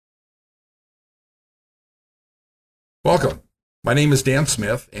Welcome. My name is Dan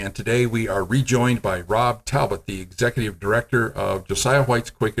Smith, and today we are rejoined by Rob Talbot, the Executive Director of Josiah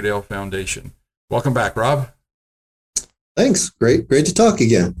White's Quakerdale Foundation. Welcome back, Rob. Thanks. Great to talk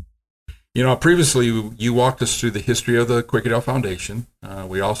again. Previously you walked us through the history of the Quakerdale Foundation.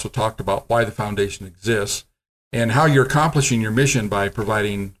 We also talked about why the foundation exists and how you're accomplishing your mission by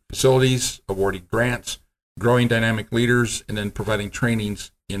providing facilities, awarding grants, growing dynamic leaders, and then providing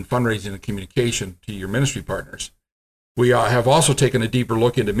trainings in fundraising and communication to your ministry partners. We have also taken a deeper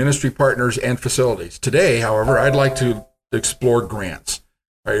look into ministry partners and facilities. Today, however, I'd like to explore grants.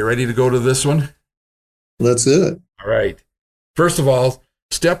 Are you ready to go to this one? Let's do it. All right. First of all,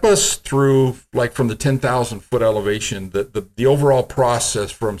 step us through, like from the 10,000-foot elevation, the overall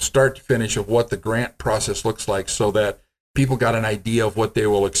process from start to finish of what the grant process looks like so that people got an idea of what they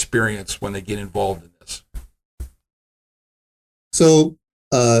will experience when they get involved in this. So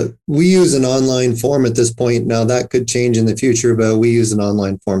we use an online form at this point. Now that could change in the future, but we use an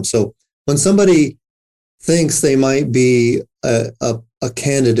online form. So when somebody thinks they might be a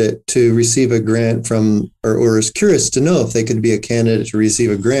candidate to receive a grant from, or is curious to know if they could be a candidate to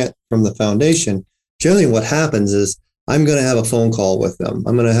receive a grant from the foundation, generally what happens is I'm going to have a phone call with them.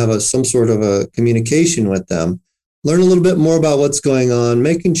 I'm going to have some sort of a communication with them, learn a little bit more about what's going on,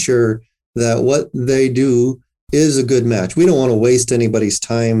 making sure that what they do is a good match. We don't want to waste anybody's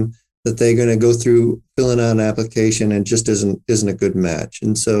time that they're going to go through filling out an application and just isn't a good match.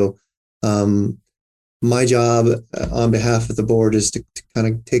 And so my job on behalf of the board is to kind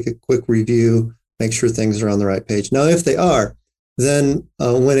of take a quick review, make sure things are on the right page. Now, if they are, then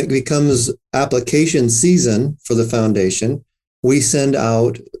when it becomes application season for the foundation, we send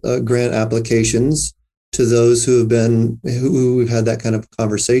out grant applications to those who we've had that kind of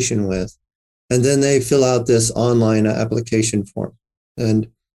conversation with. And then they fill out this online application form. And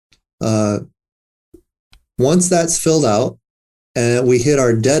once that's filled out and we hit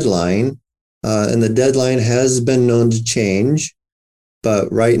our deadline, and the deadline has been known to change,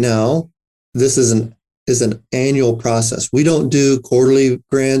 but right now, this is an annual process. We don't do quarterly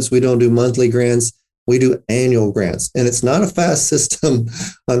grants. We don't do monthly grants. We do annual grants. And it's not a fast system,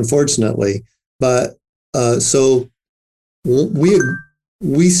 unfortunately. But so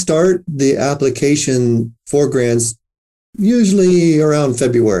we start the application for grants usually around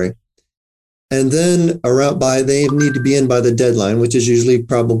February. And then they need to be in by the deadline, which is usually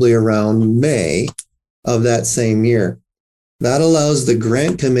probably around May of that same year. That allows the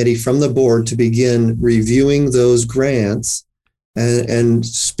grant committee from the board to begin reviewing those grants and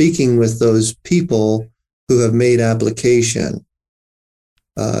speaking with those people who have made application.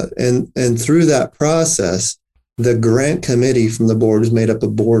 And through that process, the grant committee from the board is made up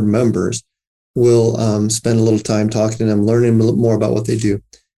of board members will spend a little time talking to them, learning a little more about what they do.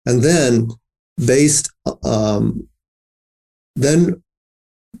 And then then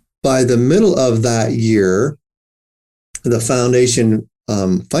by the middle of that year, the foundation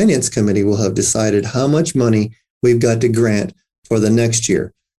finance committee will have decided how much money we've got to grant for the next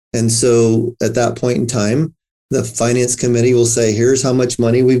year. And so at that point in time, the finance committee will say, here's how much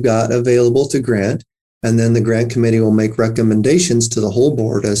money we've got available to grant. And then the grant committee will make recommendations to the whole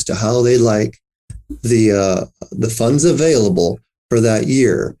board as to how they like the funds available for that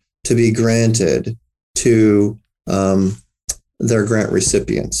year to be granted to their grant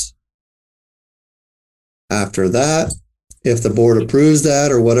recipients. After that, if the board approves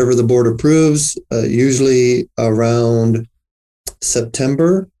that or whatever the board approves, usually around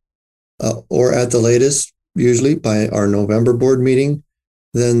September or at the latest, usually by our November board meeting,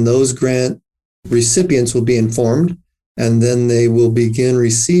 then those grant recipients will be informed and then they will begin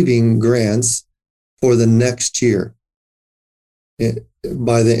receiving grants for the next year.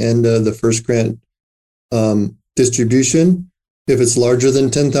 By the end of the first grant distribution, if it's larger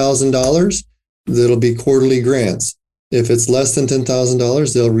than $10,000, that'll be quarterly grants. If it's less than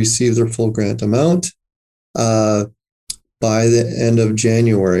 $10,000, they'll receive their full grant amount by the end of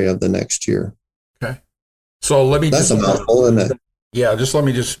January of the next year. Okay. So let me That's a mouthful, isn't it? Yeah, let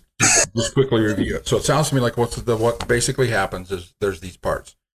me just quickly review it. So it sounds to me like what basically happens is there's these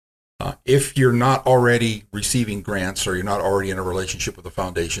parts. If you're not already receiving grants or you're not already in a relationship with the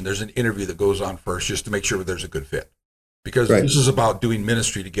foundation, there's an interview that goes on first just to make sure there's a good fit. Because This is about doing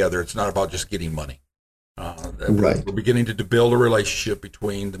ministry together. It's not about just getting money. We're beginning to build a relationship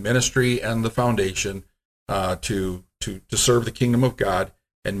between the ministry and the foundation to serve the kingdom of God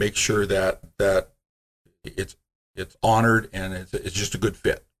and make sure that it's honored and it's just a good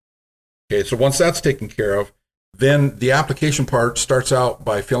fit. Okay, so once that's taken care of, then the application part starts out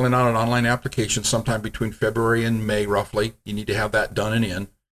by filling out an online application sometime between February and May, roughly. You need to have that done and in.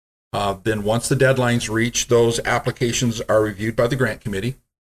 Then once the deadline's reached, those applications are reviewed by the grant committee.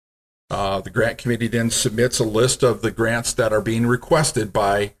 The grant committee then submits a list of the grants that are being requested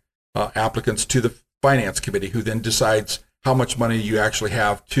by applicants to the finance committee, who then decides how much money you actually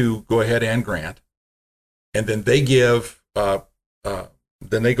have to go ahead and grant. And then they give, goes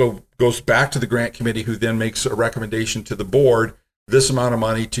back to the grant committee, who then makes a recommendation to the board, this amount of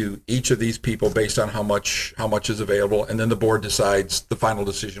money to each of these people based on how much is available. And then the board decides the final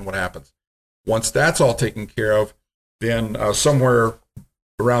decision, what happens. Once that's all taken care of, then somewhere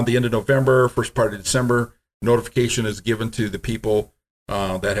around the end of November, first part of December, notification is given to the people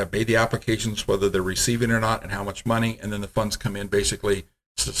that have made the applications, whether they're receiving or not, and how much money, and then the funds come in basically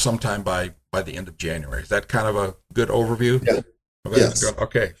sometime by the end of January. Is that kind of a good overview? Yeah. Okay, yes.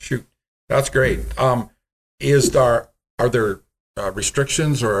 Okay, shoot. That's great. Are there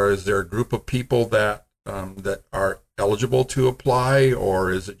restrictions, or is there a group of people that are eligible to apply, or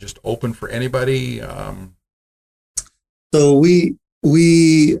is it just open for anybody? So we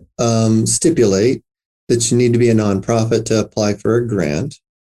stipulate that you need to be a nonprofit to apply for a grant.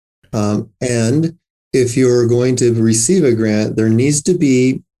 And if you're going to receive a grant, there needs to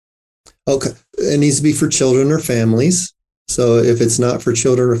be, it needs to be for children or families. So if it's not for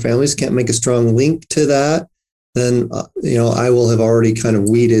children or families, can't make a strong link to that, then, I will have already kind of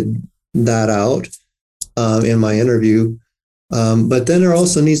weeded that out in my interview. But then there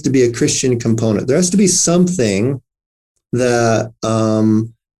also needs to be a Christian component. There has to be something that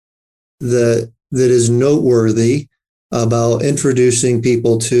that is noteworthy about introducing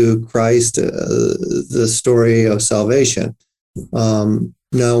people to Christ, the story of salvation.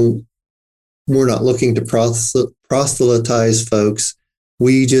 Now, we're not looking to proselytize folks.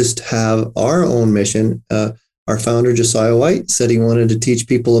 We just have our own mission. Our founder, Josiah White, said he wanted to teach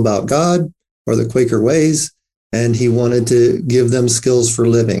people about God, or the Quaker ways, and he wanted to give them skills for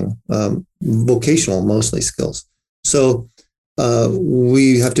living, vocational, mostly skills. So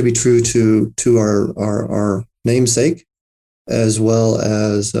we have to be true to our namesake, as well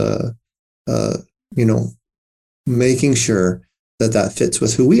as making sure that fits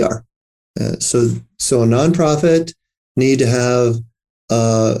with who we are. So a nonprofit need to have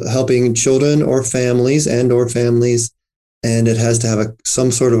helping children or families, and it has to have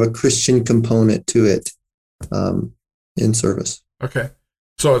some sort of a Christian component to it in service. Okay.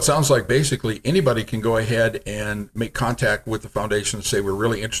 So it sounds like basically anybody can go ahead and make contact with the foundation and say, we're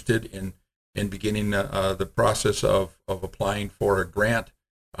really interested in beginning the process of applying for a grant.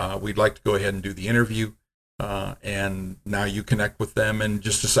 We'd like to go ahead and do the interview. And now you connect with them and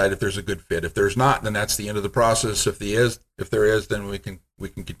just decide if there's a good fit. If there's not, then that's the end of the process. If there is, then we can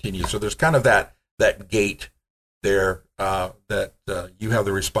continue. So there's kind of that gate there that you have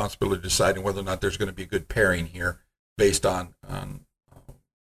the responsibility of deciding whether or not there's going to be a good pairing here based on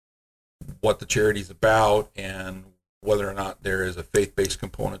what the charity's about, and whether or not there is a faith-based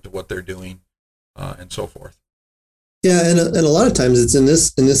component to what they're doing, and so forth. Yeah, and a lot of times it's in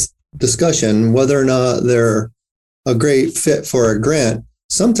this discussion whether or not they're a great fit for a grant.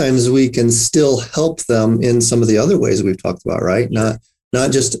 Sometimes we can still help them in some of the other ways we've talked about, right? Not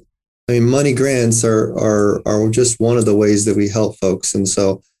just, money grants are just one of the ways that we help folks. And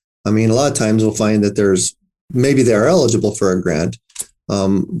so, a lot of times we'll find that maybe they're eligible for a grant,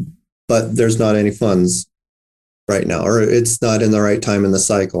 but there's not any funds right now, or it's not in the right time in the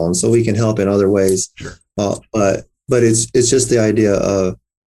cycle. And so we can help in other ways. Sure. But it's just the idea of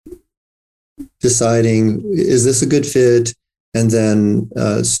deciding, is this a good fit? And then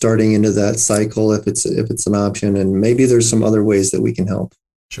starting into that cycle if it's an option, and maybe there's some other ways that we can help.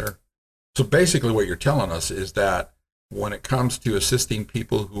 Sure. So basically what you're telling us is that when it comes to assisting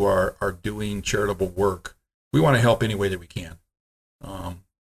people who are doing charitable work, we want to help any way that we can.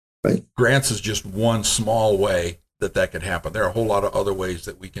 Right. Grants is just one small way that could happen. There are a whole lot of other ways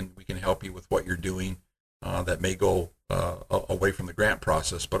that we can help you with what you're doing that may go away from the grant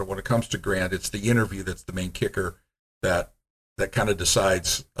process. But when it comes to grant, it's the interview that's the main kicker that kind of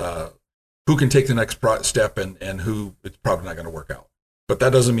decides who can take the next step and who it's probably not going to work out. But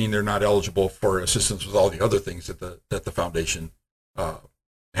that doesn't mean they're not eligible for assistance with all the other things that the foundation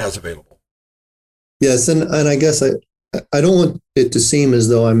has available. Yes, and I guess I don't want it to seem as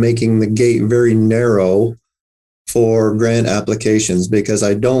though I'm making the gate very narrow for grant applications, because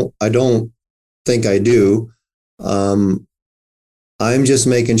I don't think I do. I'm just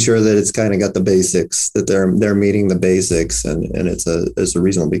making sure that it's kind of got the basics, that they're meeting the basics, and it's a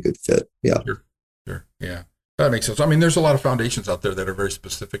reasonably good fit. Yeah. Sure. Yeah. That makes sense. There's a lot of foundations out there that are very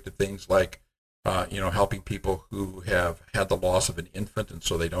specific to things like, helping people who have had the loss of an infant, and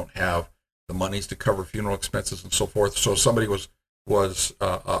so they don't have the monies to cover funeral expenses and so forth. So if somebody was was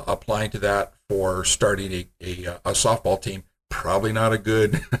applying to that for starting a softball team, probably not a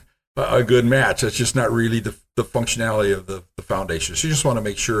good a good match. That's just not really the functionality of the foundation. So you just want to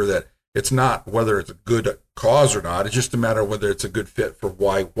make sure that it's not whether it's a good cause or not. It's just a matter of whether it's a good fit for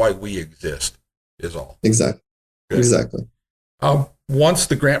why we exist is all. Exactly. Good. Exactly. Once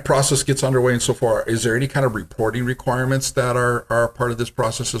the grant process gets underway and so far, is there any kind of reporting requirements that are part of this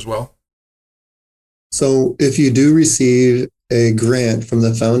process as well? So if you do receive a grant from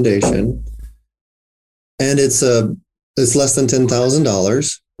the foundation and it's less than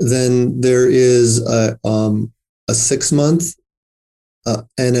 $10,000, then there is a 6 month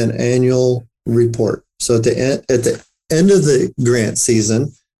and an annual report. So at the end of the grant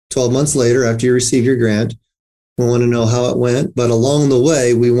season, 12 months later, after you receive your grant, we want to know how it went. But along the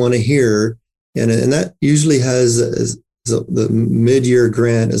way, we want to hear, and that usually has the mid-year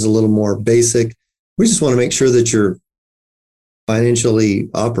grant is a little more basic. We just want to make sure that you're financially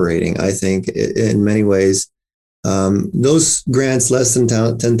operating, I think, in many ways. Those grants less than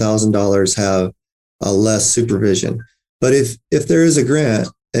 $10,000 have less supervision. But if there is a grant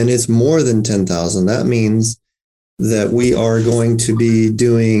and it's more than $10,000, that means that we are going to be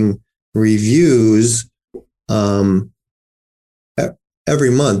doing reviews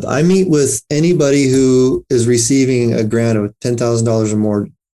every month. I meet with anybody who is receiving a grant of $10,000 or more,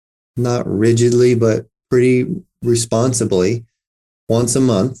 not rigidly, but pretty responsibly, once a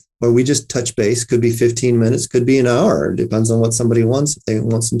month, where we just touch base. Could be 15 minutes, could be an hour. It depends on what somebody wants. If they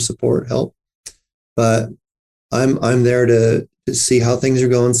want some support, help. But I'm there to see how things are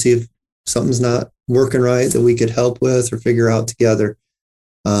going, see if something's not working right that we could help with or figure out together.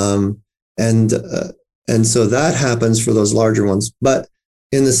 And so that happens for those larger ones. But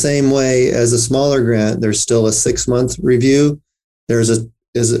in the same way as a smaller grant, there's still a 6 month review. There's an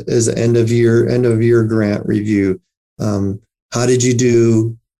end of year grant review. How did you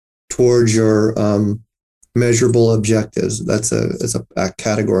do towards your measurable objectives? That's a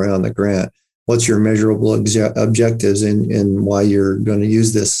category on the grant. What's your measurable objectives in why you're going to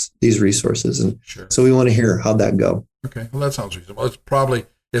use these resources? And sure. So we want to hear how'd that go. Okay, well that sounds reasonable.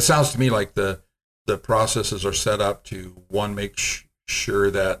 It sounds to me like the processes are set up to make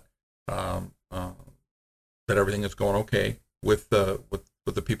sure that that everything is going okay with the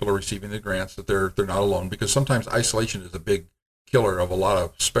people who are receiving the grants, that they're not alone, because sometimes isolation is a big killer of a lot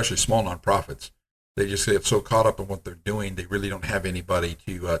of, especially small nonprofits. They just get so caught up in what they're doing, they really don't have anybody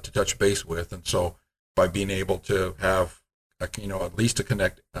to touch base with. And so by being able to have at least to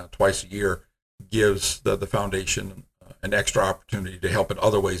connect twice a year gives the foundation an extra opportunity to help in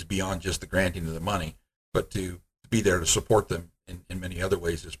other ways beyond just the granting of the money, but to be there to support them in many other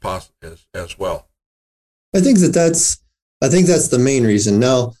ways as well. I think that's the main reason.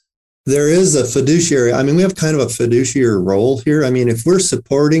 Now, there is a fiduciary. I mean, we have kind of a fiduciary role here. I mean, if we're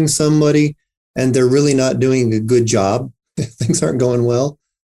supporting somebody and they're really not doing a good job, if things aren't going well,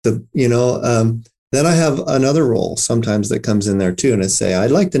 then I have another role sometimes that comes in there too. And I say,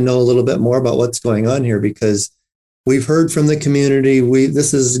 I'd like to know a little bit more about what's going on here, because we've heard from the community.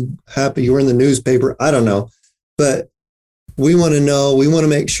 This is happy. You were in the newspaper. I don't know, but we want to know. We want to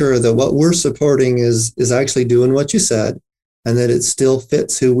make sure that what we're supporting is actually doing what you said, and that it still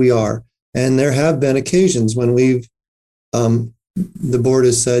fits who we are. And there have been occasions when the board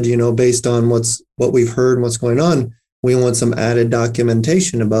has said, based on what we've heard and what's going on, we want some added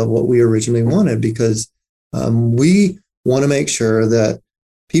documentation about what we originally wanted, because we want to make sure that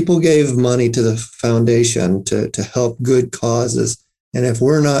people gave money to the foundation to help good causes. And if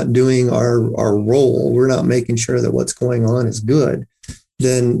we're not doing our role, we're not making sure that what's going on is good,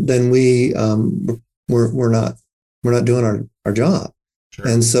 then we're not doing our job. Sure.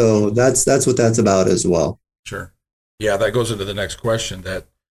 And so that's what that's about as well. Sure. Yeah, that goes into the next question, that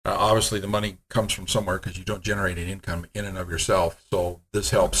obviously the money comes from somewhere, because you don't generate an income in and of yourself. So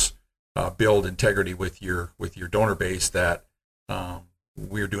this helps build integrity with your donor base, that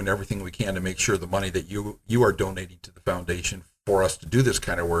we're doing everything we can to make sure the money that you are donating to the foundation for us to do this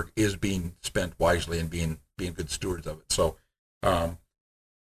kind of work is being spent wisely and being good stewards of it. So the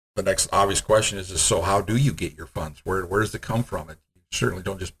next obvious question is so how do you get your funds? Where does it come from? You certainly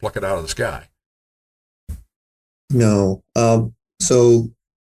don't just pluck it out of the sky. No. So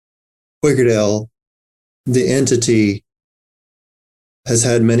Quakerdale, the entity, has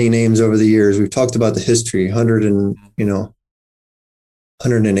had many names over the years. We've talked about the history,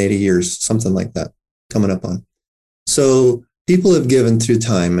 180 years, something like that, coming up on. So people have given through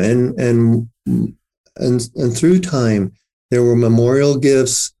time, and through time, there were memorial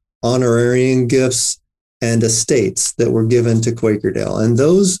gifts, honorarium gifts, and estates that were given to Quakerdale. And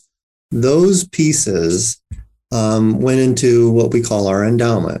those pieces went into what we call our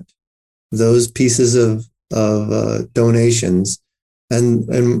endowment. Those pieces of donations,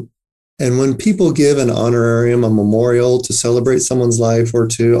 and when people give an honorarium, a memorial to celebrate someone's life or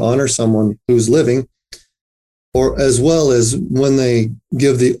to honor someone who's living, or as well as when they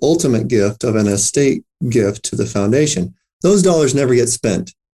give the ultimate gift of an estate gift to the foundation, those dollars never get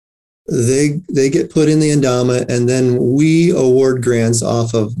spent. They get put in the endowment, and then we award grants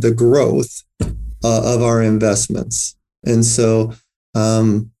off of the growth of our investments. And so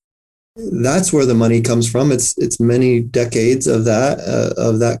that's where the money comes from. It's many decades of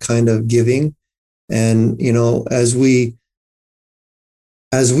that kind of giving, and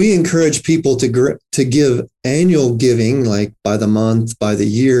as we encourage people to give annual giving, like by the month, by the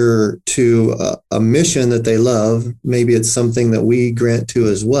year, to a mission that they love, maybe it's something that we grant to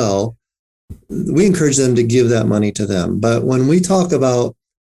as well. We encourage them to give that money to them. But when we talk about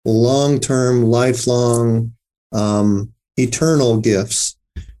long-term, lifelong, eternal gifts,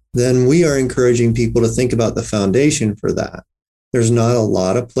 then we are encouraging people to think about the foundation for that. There's not a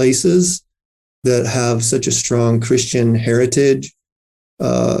lot of places that have such a strong Christian heritage,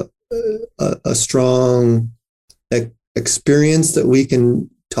 a strong experience that we can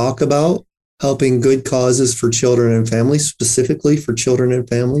talk about, helping good causes for children and families, specifically for children and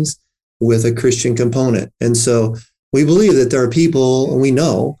families with a Christian component. And so we believe that there are people, and we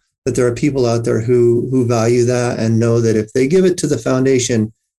know that there are people out there who value that and know that if they give it to the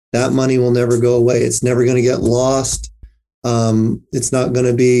foundation, that money will never go away. It's never going to get lost. It's not going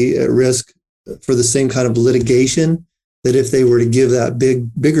to be at risk for the same kind of litigation that if they were to give that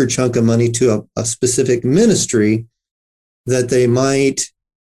bigger chunk of money to a specific ministry, that they might,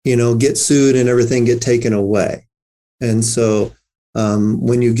 get sued and everything get taken away. And so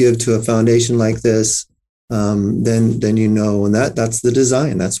when you give to a foundation like this, then and that's the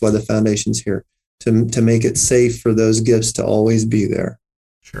design. That's why the foundation's here, to make it safe for those gifts to always be there.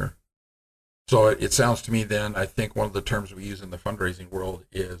 Sure. So it sounds to me then, I think one of the terms we use in the fundraising world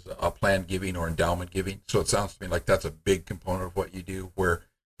is a planned giving or endowment giving. So it sounds to me like that's a big component of what you do, where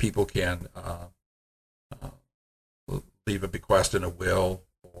people can leave a bequest in a will,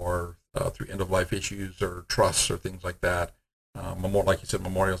 or through end-of-life issues or trusts or things like that. Like you said,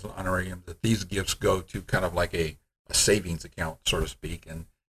 memorials and honorariums, that these gifts go to kind of like a savings account, so to speak, and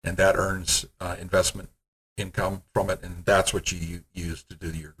that earns investment income from it, and that's what you use to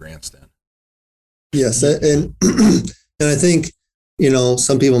do your grants then. Yes, and I think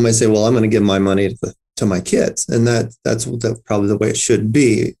some people may say, well, I'm going to give my money to my kids, and that's probably the way it should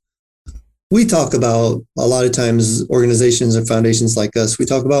be. We talk about, a lot of times, organizations and foundations like us, we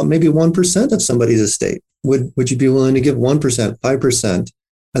talk about maybe 1% of somebody's estate. Would you be willing to give 1%, 5%,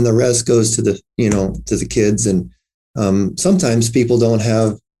 and the rest goes to the kids? And sometimes people don't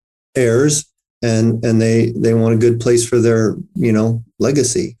have heirs, and they want a good place for their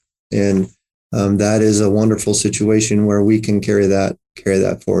legacy, and that is a wonderful situation where we can carry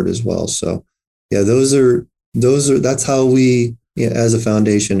that forward as well. So yeah, that's how we, as a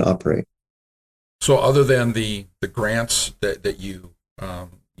foundation, operate. So other than the grants that you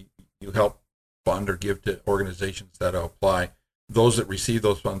help fund or give to organizations that apply, those that receive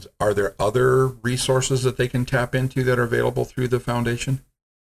those funds, are there other resources that they can tap into that are available through the foundation?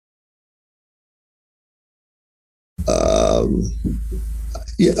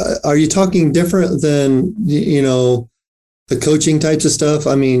 Are you talking different than the coaching types of stuff?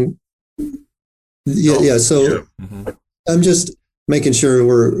 I mean, yeah. So mm-hmm. I'm just making sure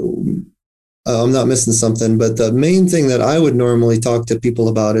I'm not missing something. But the main thing that I would normally talk to people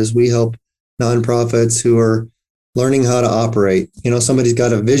about is we help nonprofits who are learning how to operate. Somebody's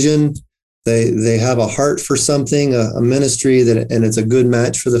got a vision. They have a heart for something, a ministry and it's a good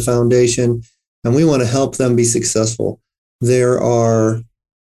match for the foundation, and we want to help them be successful. There are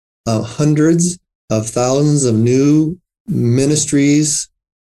hundreds of thousands of new ministries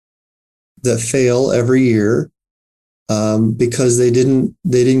that fail every year because they didn't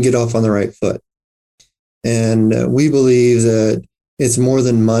get off on the right foot. And we believe that it's more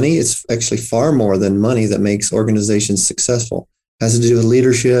than money. It's actually far more than money that makes organizations successful. It has to do with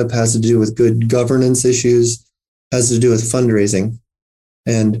leadership, has to do with good governance issues, has to do with fundraising.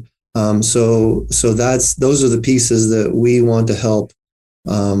 And so those are the pieces that we want to help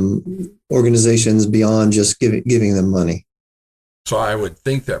organizations beyond just giving them money. So I would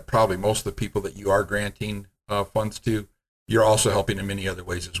think that probably most of the people that you are granting funds to, you're also helping in many other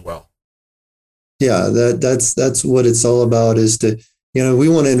ways as well. Yeah, that's what it's all about, is to, we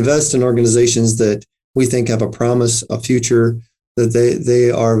want to invest in organizations that we think have a promise, a future, that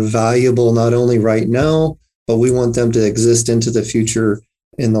they are valuable not only right now, but we want them to exist into the future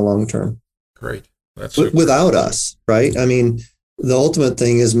in the long term. Great. That's super. without us, right? I mean, the ultimate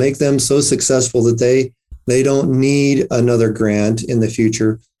thing is make them so successful that they don't need another grant in the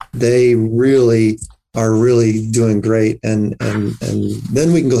future. They really are really doing great, and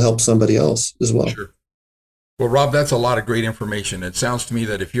then we can go help somebody else as well. Sure. Well, Rob, that's a lot of great information. It sounds to me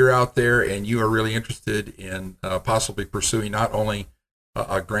that if you're out there and you are really interested in possibly pursuing not only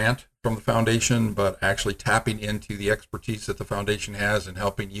a grant from the foundation, but actually tapping into the expertise that the foundation has and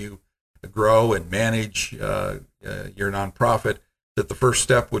helping you grow and manage your nonprofit, that the first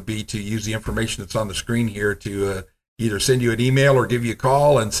step would be to use the information that's on the screen here to either send you an email or give you a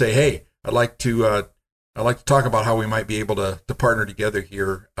call and say, hey, I'd like to talk about how we might be able to partner together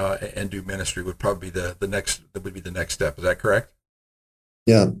here and do ministry. Would probably be the next step. Is that correct?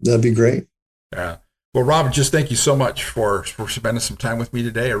 Yeah, that'd be great. Yeah. Well, Robert, just thank you so much for spending some time with me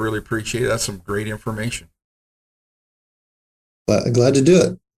today. I really appreciate it. That's some great information. But glad to do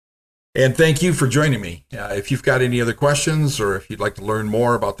it. And thank you for joining me. If you've got any other questions or if you'd like to learn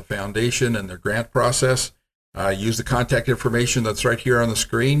more about the foundation and their grant process, use the contact information that's right here on the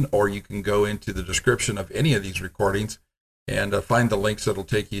screen, or you can go into the description of any of these recordings and find the links that'll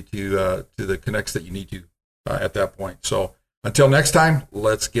take you to the connects that you need to at that point. So until next time,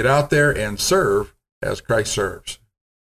 let's get out there and serve as Christ serves.